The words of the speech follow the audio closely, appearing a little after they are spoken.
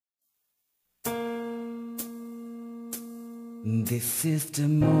This is the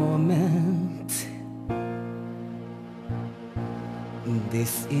moment.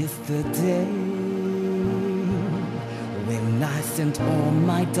 This is the day when I sent all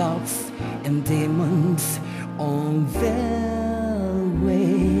my doubts and demons on their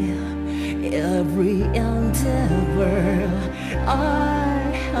way. Every endeavor I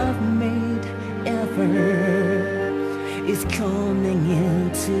have made ever is coming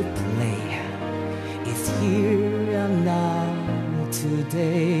into play. It's here and now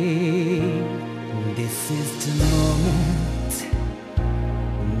today. This is the moment.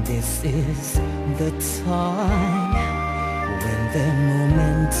 This is the time when the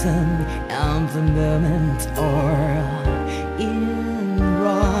momentum and the moment are in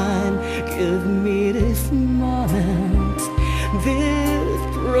rhyme. Give me this moment, this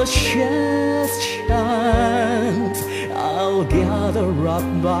precious chance. I'll gather up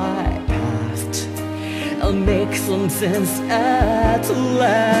my past, I'll make some sense at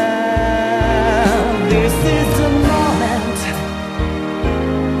last. This is the moment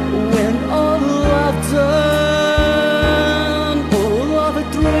when all I've done, all of the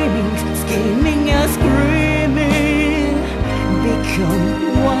dreaming, scheming and screaming, become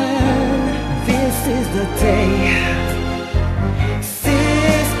one. This is the day. See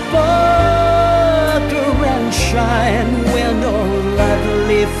sparkle and shine when all I've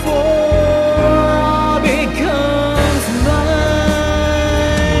lived for becomes mine.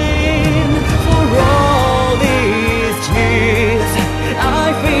 For all these years I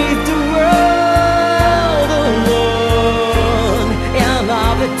faced the world alone, and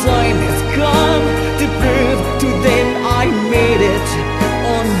now the time has come to prove to them I made it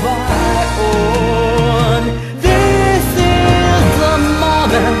on my own. This is the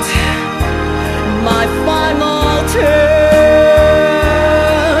moment, my final test.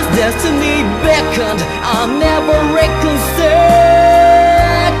 Destiny beckoned, I'll never reckon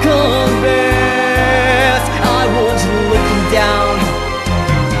second best. I won't look down,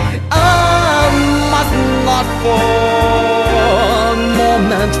 I must not fall.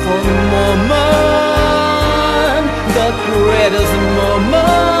 Moment for moment, the greatest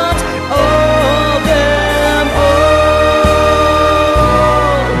moment